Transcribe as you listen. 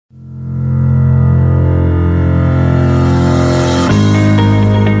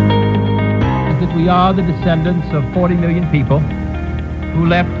We are the descendants of 40 million people who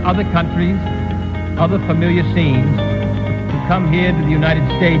left other countries, other familiar scenes, to come here to the United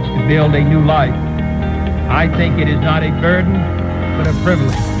States to build a new life. I think it is not a burden, but a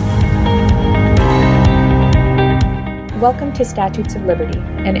privilege. Welcome to Statutes of Liberty,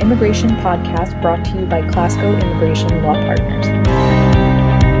 an immigration podcast brought to you by Clasco Immigration Law Partners.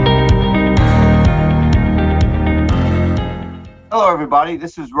 Hello, everybody.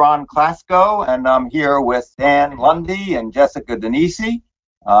 This is Ron Clasco, and I'm here with Dan Lundy and Jessica Denisi,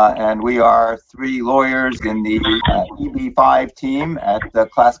 and we are three lawyers in the EB-5 team at the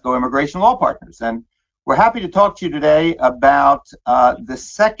Clasco Immigration Law Partners. And we're happy to talk to you today about the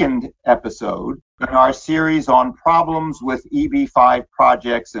second episode in our series on problems with EB-5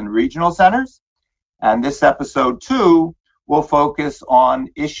 projects and regional centers. And this episode 2 will focus on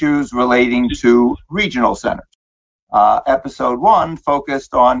issues relating to regional centers. Episode 1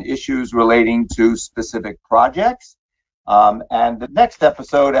 focused on issues relating to specific projects. And the next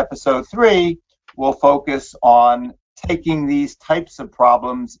episode, episode 3, will focus on taking these types of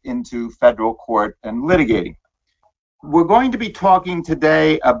problems into federal court and litigating. We're going to be talking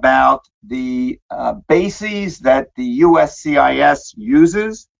today about the bases that the USCIS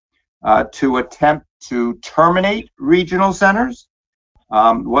uses to attempt to terminate regional centers.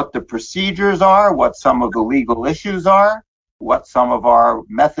 What the procedures are, what some of the legal issues are, what some of our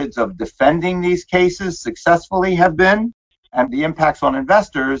methods of defending these cases successfully have been, and the impacts on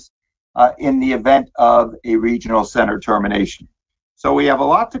investors in the event of a regional center termination. So we have a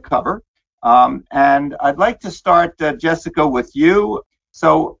lot to cover, and I'd like to start, Jessica, with you.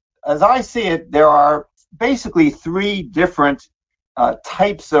 So as I see it, there are basically 3 different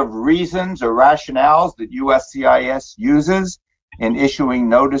types of reasons or rationales that USCIS uses in issuing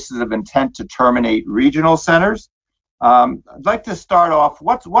notices of intent to terminate regional centers. I'd like to start off,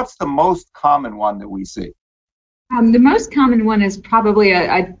 what's the most common one that we see? The most common one is probably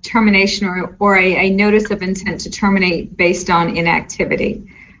a termination or a notice of intent to terminate based on inactivity.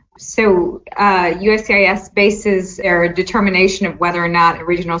 So USCIS bases their determination of whether or not a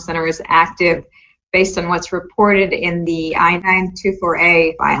regional center is active based on what's reported in the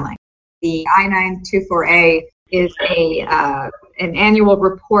I-924A filing. The I-924A is an annual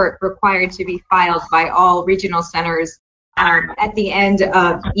report required to be filed by all regional centers at the end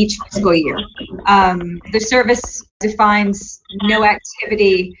of each fiscal year. The service defines no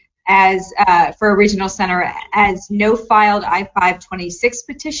activity as for a regional center as no filed I-526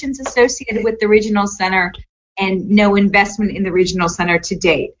 petitions associated with the regional center and no investment in the regional center to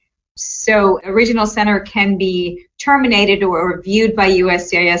date. So a regional center can be terminated or viewed by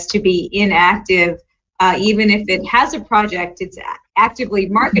USCIS to be inactive even if it has a project, it's actively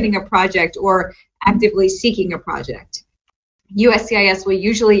marketing a project or actively seeking a project. USCIS will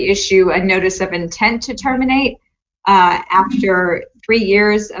usually issue a notice of intent to terminate after 3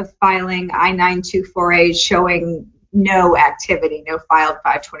 years of filing I-924A showing no activity, no filed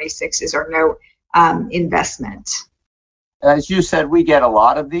 526s or no investment. As you said, we get a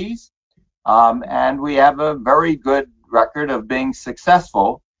lot of these, and we have a very good record of being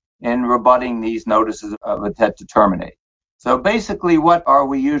successful in rebutting these notices of intent to terminate. So basically, what are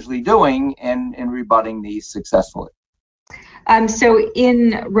we usually doing in rebutting these successfully? So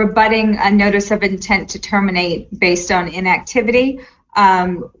in rebutting a notice of intent to terminate based on inactivity,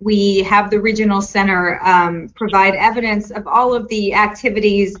 we have the regional center provide evidence of all of the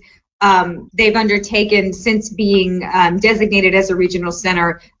activities they've undertaken since being designated as a regional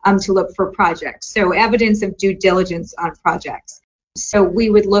center to look for projects. So evidence of due diligence on projects. So we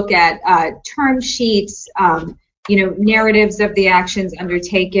would look at term sheets, narratives of the actions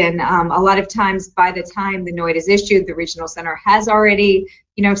undertaken. A lot of times by the time the NOID is issued, the regional center has already,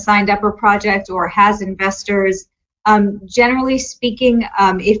 signed up a project or has investors. Generally speaking,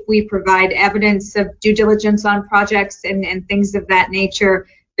 if we provide evidence of due diligence on projects and things of that nature,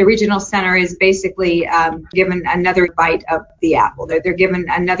 the regional center is basically given another bite of the apple. They're given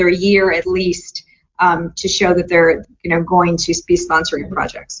another year at least to show that they're going to be sponsoring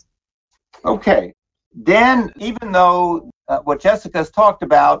projects. Okay. Dan, even though what Jessica's talked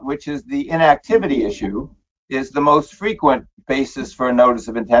about, which is the inactivity issue, is the most frequent basis for a notice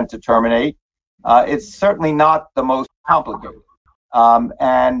of intent to terminate, it's certainly not the most complicated.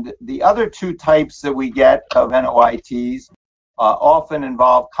 And the other 2 types that we get of NOITs often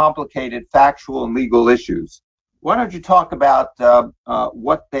involve complicated factual and legal issues. Why don't you talk about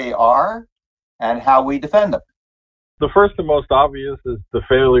what they are and how we defend them? The first and most obvious is the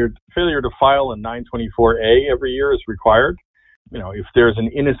failure to file a 924A every year is required. If there's an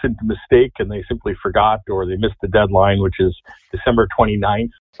innocent mistake and they simply forgot or they missed the deadline, which is December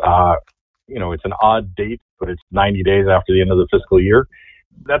 29th, it's an odd date, but it's 90 days after the end of the fiscal year.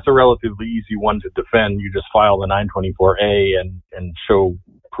 That's a relatively easy one to defend. You just file the 924A and show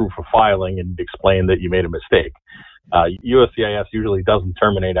proof of filing and explain that you made a mistake. USCIS usually doesn't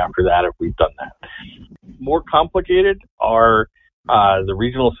terminate after that if we've done that. More complicated are the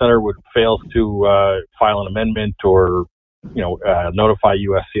regional center would fail to file an amendment or notify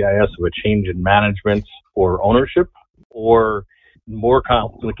USCIS of a change in management or ownership, or more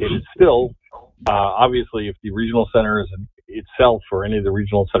complicated still, obviously if the regional center itself or any of the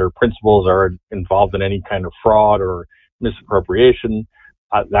regional center principals are involved in any kind of fraud or misappropriation,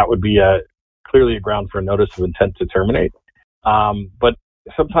 that would be clearly a ground for a notice of intent to terminate. But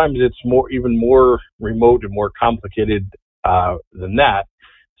sometimes it's even more remote and more complicated than that,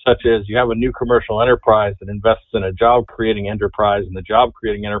 such as you have a new commercial enterprise that invests in a job-creating enterprise, and the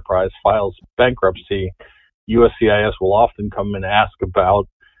job-creating enterprise files bankruptcy. USCIS will often come and ask about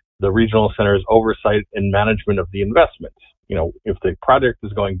the regional center's oversight and management of the investments. If the project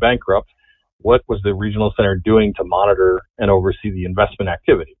is going bankrupt, what was the regional center doing to monitor and oversee the investment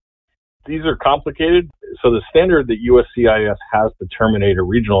activity? These are complicated, so the standard that USCIS has to terminate a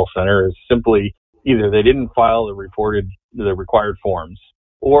regional center is simply either they didn't file the required forms,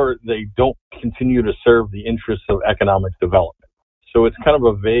 or they don't continue to serve the interests of economic development. So it's kind of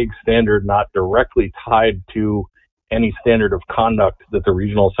a vague standard, not directly tied to any standard of conduct that the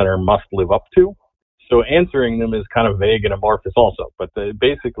regional center must live up to. So answering them is kind of vague and amorphous also. But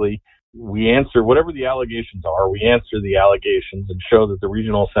basically, we answer whatever the allegations are, we answer the allegations and show that the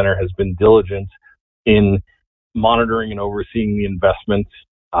regional center has been diligent in monitoring and overseeing the investments.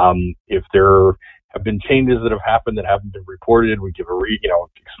 If there have been changes that have happened that haven't been reported, we give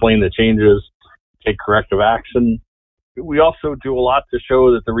explain the changes, take corrective action. We also do a lot to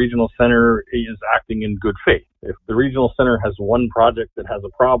show that the regional center is acting in good faith. If the regional center has one project that has a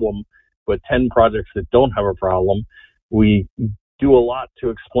problem, but 10 projects that don't have a problem, we do a lot to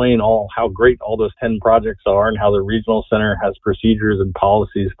explain how great all those 10 projects are and how the regional center has procedures and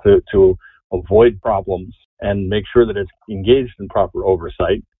policies to avoid problems and make sure that it's engaged in proper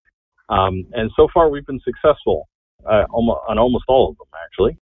oversight. And so far, we've been successful on almost all of them,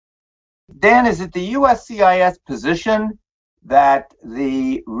 actually. Dan, is it the USCIS position that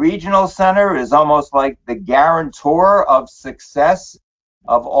the regional center is almost like the guarantor of success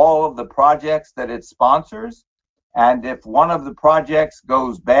of all of the projects that it sponsors? And if one of the projects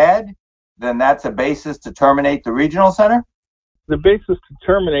goes bad, then that's a basis to terminate the regional center? The basis to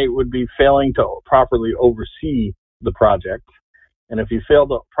terminate would be failing to properly oversee the project. And if you fail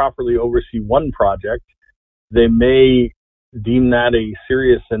to properly oversee one project, they may deem that a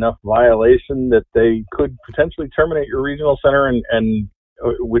serious enough violation that they could potentially terminate your regional center, and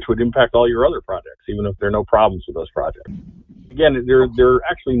which would impact all your other projects, even if there are no problems with those projects. Again, there are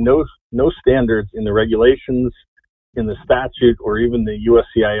actually no standards in the regulations, in the statute, or even the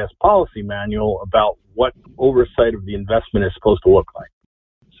USCIS policy manual about what oversight of the investment is supposed to look like.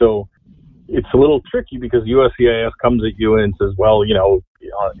 So it's a little tricky because USCIS comes at you and says, well,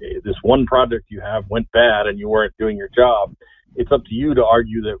 this one project you have went bad and you weren't doing your job. It's up to you to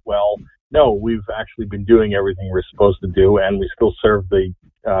argue that, well, no, we've actually been doing everything we're supposed to do, and we still serve the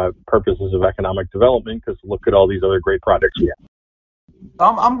purposes of economic development because look at all these other great projects we have.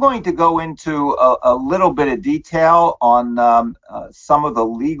 I'm going to go into a little bit of detail on some of the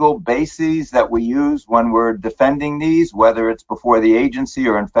legal bases that we use when we're defending these, whether it's before the agency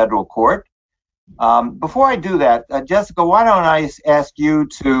or in federal court. Before I do that, Jessica, why don't I ask you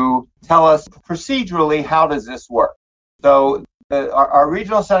to tell us procedurally, how does this work? So our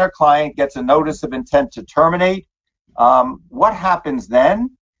regional center client gets a notice of intent to terminate. What happens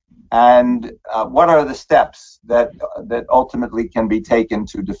then? And what are the steps that ultimately can be taken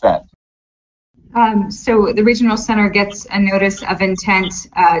to defend? So the regional center gets a notice of intent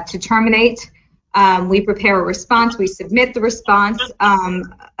to terminate. We prepare a response. We submit the response.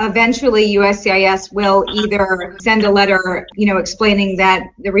 Eventually, USCIS will either send a letter, explaining that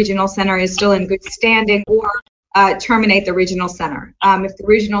the regional center is still in good standing, or terminate the regional center. If the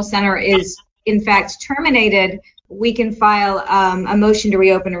regional center is in fact terminated, we can file a motion to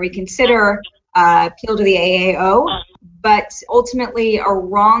reopen or reconsider, appeal to the AAO. But ultimately, a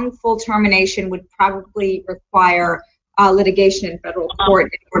wrongful termination would probably require litigation in federal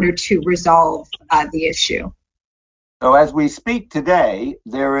court in order to resolve the issue. So as we speak today,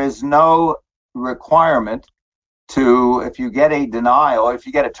 there is no requirement if you get a denial, or if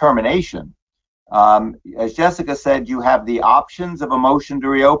you get a termination, as Jessica said, you have the options of a motion to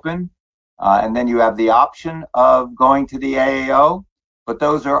reopen, and then you have the option of going to the AAO, but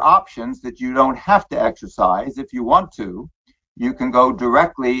those are options that you don't have to exercise if you want to. you can go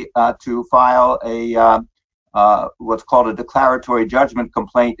directly to file a what's called a declaratory judgment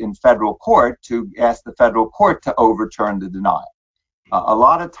complaint in federal court to ask the federal court to overturn the denial. A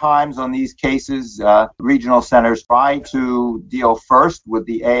lot of times on these cases, regional centers try to deal first with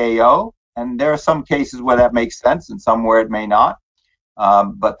the AAO, and there are some cases where that makes sense and some where it may not,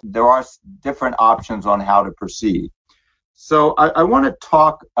 but there are different options on how to proceed. So I want to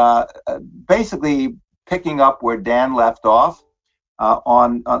talk basically picking up where Dan left off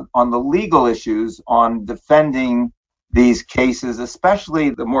on the legal issues on defending these cases,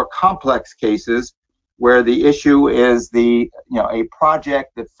 especially the more complex cases where the issue is a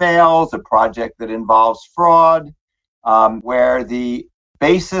project that fails, a project that involves fraud, where the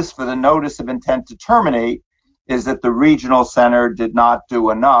basis for the notice of intent to terminate is that the regional center did not do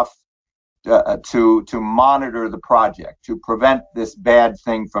enough to monitor the project, to prevent this bad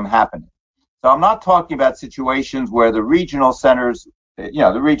thing from happening. So I'm not talking about situations where the regional centers,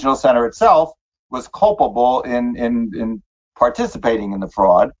 the regional center itself was culpable in participating in the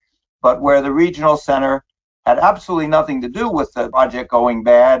fraud, but where the regional center had absolutely nothing to do with the project going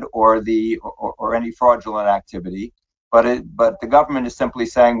bad or any fraudulent activity, but the government is simply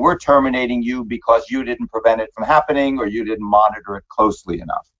saying, we're terminating you because you didn't prevent it from happening or you didn't monitor it closely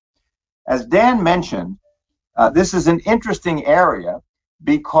enough. As Dan mentioned, this is an interesting area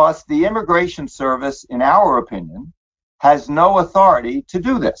because the Immigration Service, in our opinion, has no authority to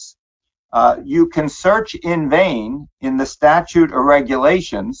do this. You can search in vain in the statute or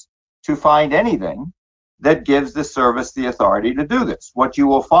regulations to find anything that gives the service the authority to do this. What you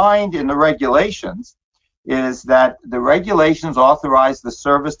will find in the regulations is that the regulations authorize the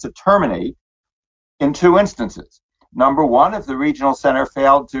service to terminate in two instances. Number one, if the regional center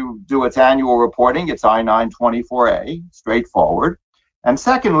failed to do its annual reporting, it's I-924A, straightforward. And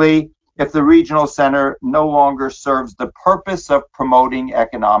secondly, if the regional center no longer serves the purpose of promoting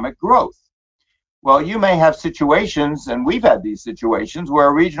economic growth. Well, you may have situations, and we've had these situations, where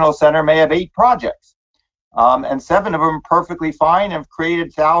a regional center may have 8 projects, and 7 of them are perfectly fine, have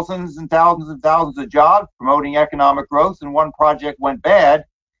created thousands and thousands and thousands of jobs, promoting economic growth, and one project went bad,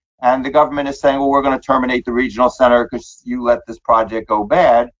 and the government is saying, well, we're going to terminate the regional center because you let this project go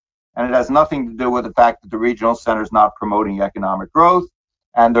bad, and it has nothing to do with the fact that the regional center is not promoting economic growth,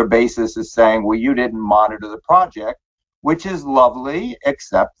 and their basis is saying, well, you didn't monitor the project, which is lovely,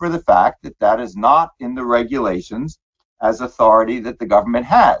 except for the fact that that is not in the regulations as authority that the government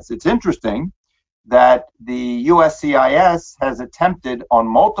has. It's interesting that the USCIS has attempted on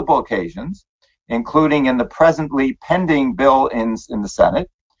multiple occasions, including in the presently pending bill in the Senate,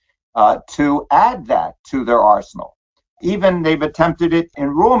 to add that to their arsenal. Even they've attempted it in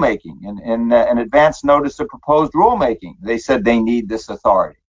rulemaking, in an advance notice of proposed rulemaking. They said they need this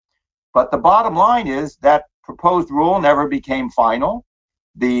authority. But the bottom line is that proposed rule never became final.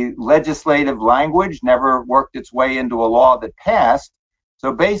 The legislative language never worked its way into a law that passed.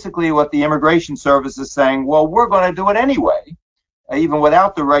 So basically what the Immigration Service is saying, well, we're going to do it anyway, even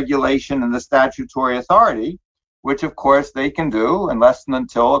without the regulation and the statutory authority, which of course they can do unless and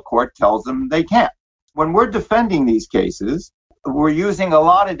until a court tells them they can't. When we're defending these cases, we're using a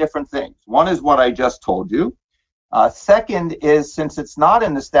lot of different things. One is what I just told you. Second is, since it's not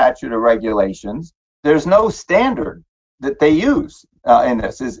in the statute or regulations, there's no standard that they use in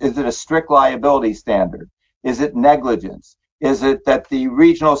this. Is it a strict liability standard? Is it negligence? Is it that the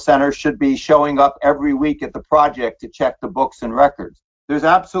regional center should be showing up every week at the project to check the books and records? There's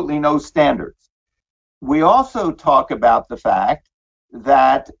absolutely no standards. We also talk about the fact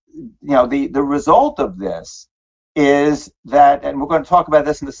that the result of this is that, and we're going to talk about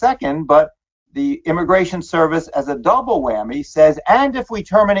this in a second, but the Immigration Service as a double whammy says, and if we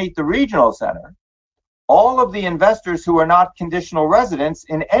terminate the regional center, all of the investors who are not conditional residents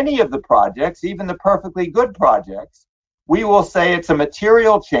in any of the projects, even the perfectly good projects, we will say it's a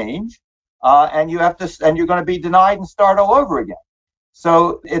material change, and you're going to be denied and start all over again.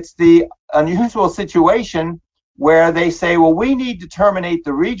 So it's the unusual situation where they say, well, we need to terminate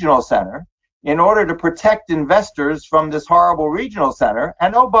the regional center in order to protect investors from this horrible regional center.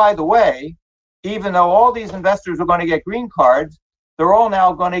 And oh, by the way, even though all these investors are going to get green cards, they're all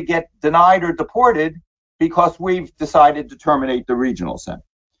now going to get denied or deported because we've decided to terminate the regional center.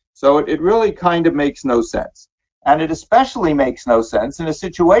 So it really kind of makes no sense. And it especially makes no sense in a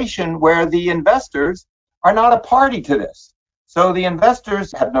situation where the investors are not a party to this. So the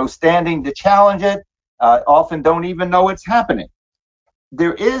investors have no standing to challenge it, often don't even know it's happening.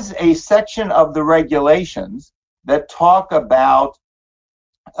 There is a section of the regulations that talk about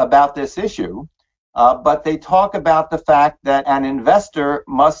this issue, but they talk about the fact that an investor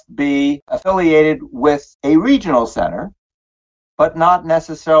must be affiliated with a regional center but not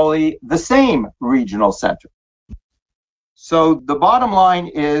necessarily the same regional center. So the bottom line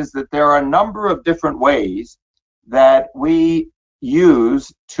is that there are a number of different ways that we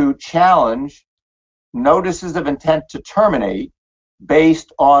use to challenge notices of intent to terminate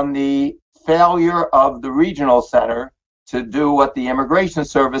based on the failure of the regional center to do what the Immigration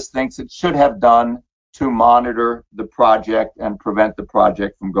Service thinks it should have done to monitor the project and prevent the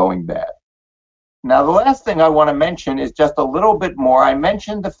project from going bad. Now, the last thing I want to mention is just a little bit more. I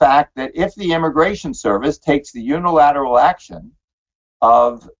mentioned the fact that if the Immigration Service takes the unilateral action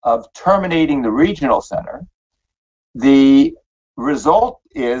of terminating the regional center, the result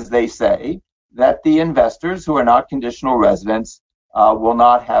is, they say, that the investors who are not conditional residents will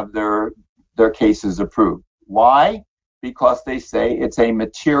not have their cases approved. Why? Because they say it's a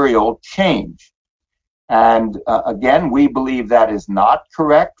material change. And again, we believe that is not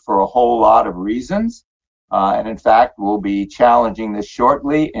correct for a whole lot of reasons. And in fact, we'll be challenging this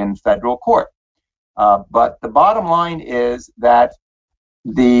shortly in federal court. But the bottom line is that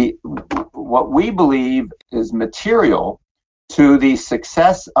what we believe is material to the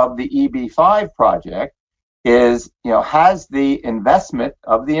success of the EB-5 project is, has the investment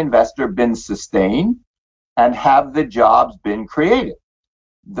of the investor been sustained and have the jobs been created?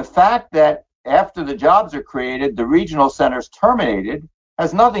 The fact that after the jobs are created, the regional centers terminated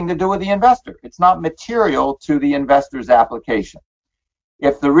has nothing to do with the investor. It's not material to the investor's application.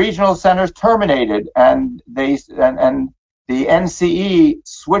 If the regional centers terminated and the NCE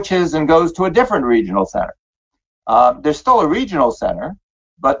switches and goes to a different regional center, there's still a regional center,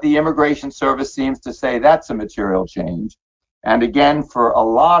 but the Immigration Service seems to say that's a material change. And again, for a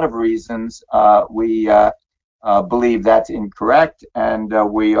lot of reasons, we believe that's incorrect, and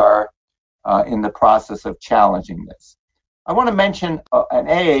we are in the process of challenging this. I want to mention an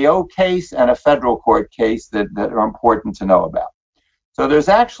AAO case and a federal court case that are important to know about. So there's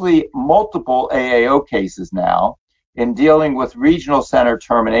actually multiple AAO cases now in dealing with regional center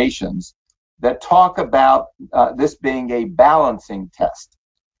terminations that talk about this being a balancing test.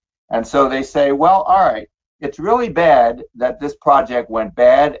 And so they say, well, all right, it's really bad that this project went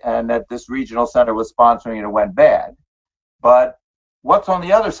bad and that this regional center was sponsoring and it went bad. But what's on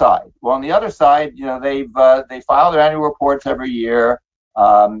the other side? Well, on the other side, they file their annual reports every year.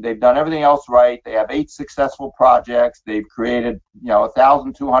 They've done everything else right. They have 8 successful projects. They've created,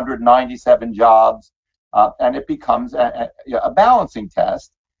 1,297 jobs, and it becomes a balancing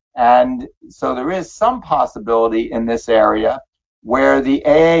test. And so there is some possibility in this area where the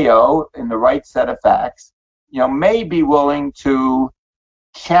AAO, in the right set of facts, may be willing to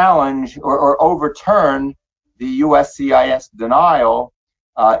challenge or overturn the USCIS denial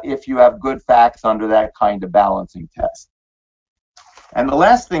if you have good facts under that kind of balancing test. And the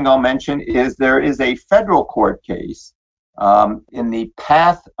last thing I'll mention is there is a federal court case in the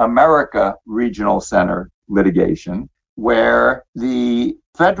Path America Regional Center litigation where the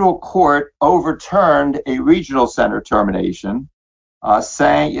federal court overturned a regional center termination,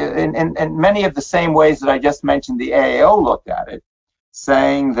 saying, in many of the same ways that I just mentioned, the AAO looked at it,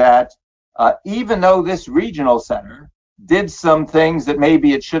 saying that even though this regional center did some things that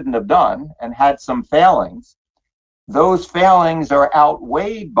maybe it shouldn't have done and had some failings, those failings are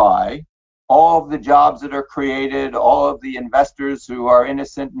outweighed by all of the jobs that are created, all of the investors who are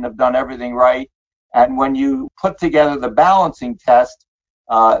innocent and have done everything right. And when you put together the balancing test,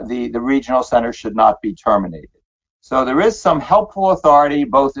 the regional center should not be terminated. So there is some helpful authority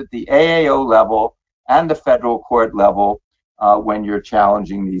both at the AAO level and the federal court level when you're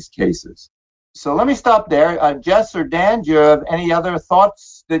challenging these cases. So let me stop there. Jess or Dan, do you have any other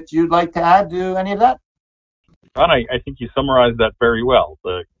thoughts that you'd like to add to any of that? Ron, I think you summarized that very well.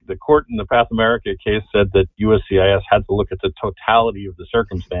 The court in the Path America case said that USCIS had to look at the totality of the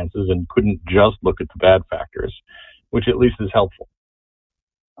circumstances and couldn't just look at the bad factors, which at least is helpful.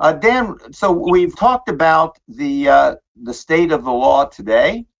 Dan, so we've talked about the state of the law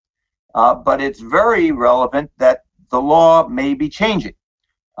today, but it's very relevant that the law may be changing.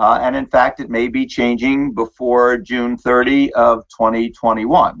 And in fact, it may be changing before June 30 of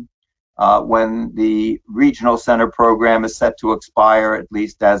 2021, when the regional center program is set to expire, at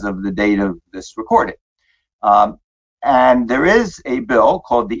least as of the date of this recording. And there is a bill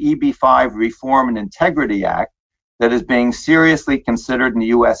called the EB-5 Reform and Integrity Act that is being seriously considered in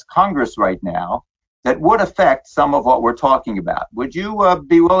the U.S. Congress right now that would affect some of what we're talking about. Would you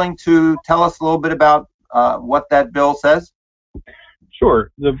be willing to tell us a little bit about what that bill says?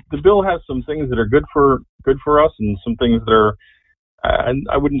 Sure. The bill has some things that are good for us and some things that are, and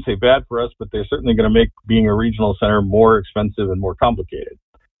I wouldn't say bad for us, but they're certainly going to make being a regional center more expensive and more complicated.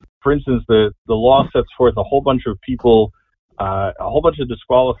 For instance, the law sets forth a whole bunch of people a whole bunch of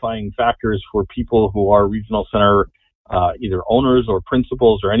disqualifying factors for people who are regional center either owners or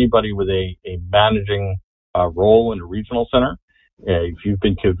principals or anybody with a managing role in a regional center. If you've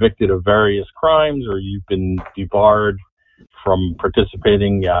been convicted of various crimes or you've been debarred from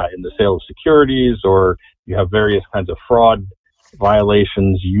participating in the sale of securities, or you have various kinds of fraud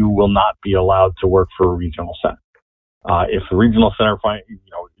violations, you will not be allowed to work for a regional center. If the regional center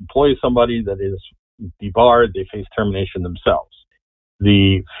employs somebody that is debarred, they face termination themselves.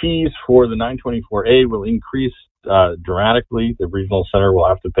 The fees for the 924A will increase dramatically. The regional center will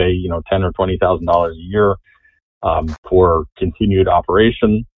have to pay, $10,000 or $20,000 a year for continued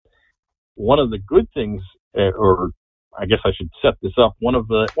operation. One of the good things, or I guess I should set this up. One of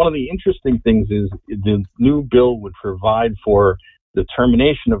the interesting things is the new bill would provide for the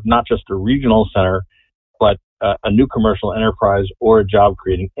termination of not just a regional center, but a new commercial enterprise or a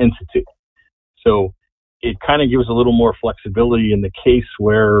job-creating entity. So it kind of gives a little more flexibility in the case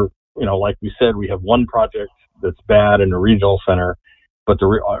where, like we said, we have one project that's bad in a regional center, but the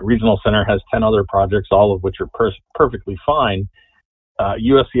regional center has 10 other projects, all of which are perfectly fine.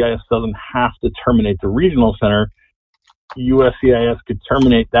 USCIS doesn't have to terminate the regional center. USCIS could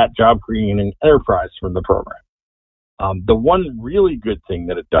terminate that job-creating enterprise from the program. The one really good thing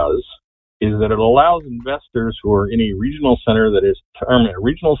that it does is that it allows investors who are in a regional center that is a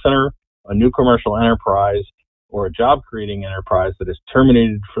regional center, a new commercial enterprise, or a job-creating enterprise that is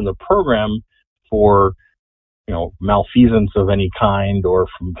terminated from the program for, malfeasance of any kind or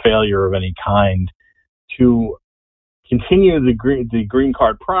from failure of any kind, to continue the green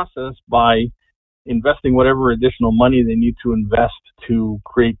card process by investing whatever additional money they need to invest to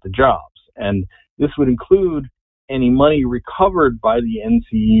create the jobs. And this would include any money recovered by the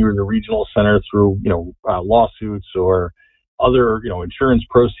NCE or the regional center through, lawsuits or other, insurance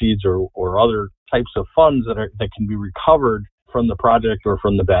proceeds or other types of funds that can be recovered from the project or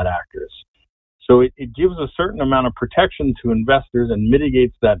from the bad actors. So it gives a certain amount of protection to investors and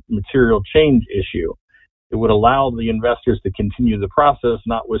mitigates that material change issue. It would allow the investors to continue the process,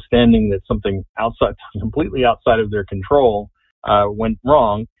 notwithstanding that something completely outside of their control went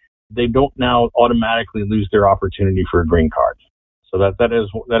wrong. They don't now automatically lose their opportunity for a green card. So that is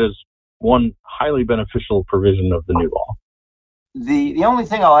one highly beneficial provision of the new law. The only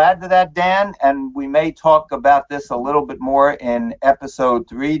thing I'll add to that, Dan, and we may talk about this a little bit more in episode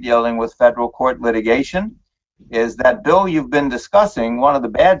 3 dealing with federal court litigation, is that bill you've been discussing, one of the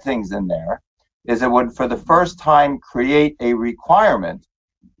bad things in there is it would for the first time create a requirement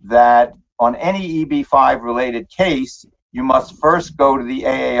that on any EB-5 related case, you must first go to the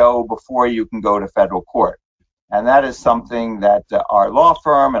AAO before you can go to federal court. And that is something that our law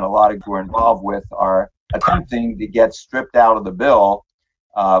firm and a lot of who are involved with are attempting to get stripped out of the bill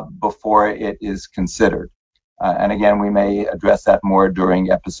before it is considered. And again, we may address that more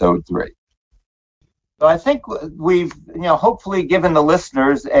during episode 3. So I think we've, hopefully given the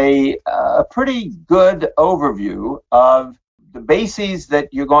listeners a pretty good overview of the bases that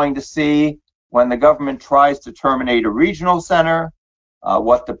you're going to see when the government tries to terminate a regional center,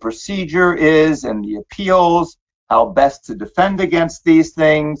 what the procedure is and the appeals, how best to defend against these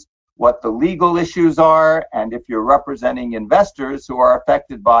things, what the legal issues are, and if you're representing investors who are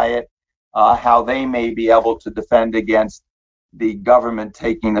affected by it, how they may be able to defend against the government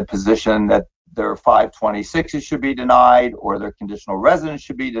taking the position that their 526s should be denied or their conditional residence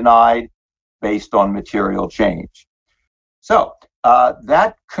should be denied based on material change. So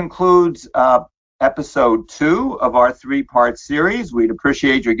that concludes episode 2 of our 3-part series. We'd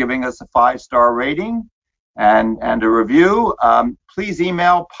appreciate you giving us a 5-star rating and a review. Please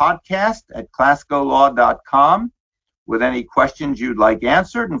email podcast@clascolaw.com with any questions you'd like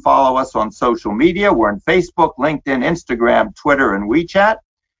answered, and follow us on social media. We're on Facebook, LinkedIn, Instagram, Twitter, and WeChat.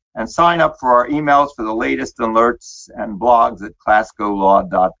 And sign up for our emails for the latest alerts and blogs at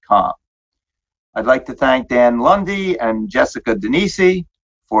clascolaw.com. I'd like to thank Dan Lundy and Jessica Denisi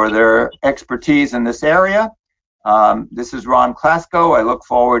for their expertise in this area. This is Ron Klasko. I look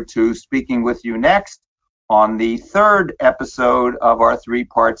forward to speaking with you next on the 3rd episode of our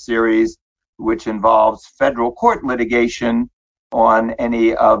 3-part series, which involves federal court litigation on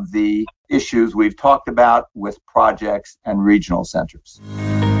any of the issues we've talked about with projects and regional centers.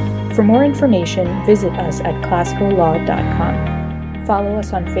 For more information, visit us at clascolaw.com. Follow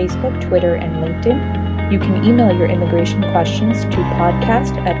us on Facebook, Twitter, and LinkedIn. You can email your immigration questions to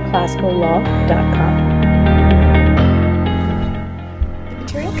podcast@clascolaw.com. The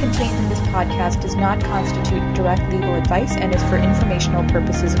material contained in this podcast does not constitute direct legal advice and is for informational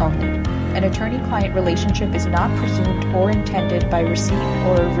purposes only. An attorney-client relationship is not presumed or intended by receipt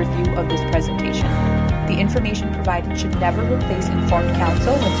or review of this presentation. The information provided should never replace informed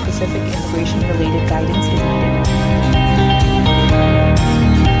counsel when specific immigration-related guidance is needed.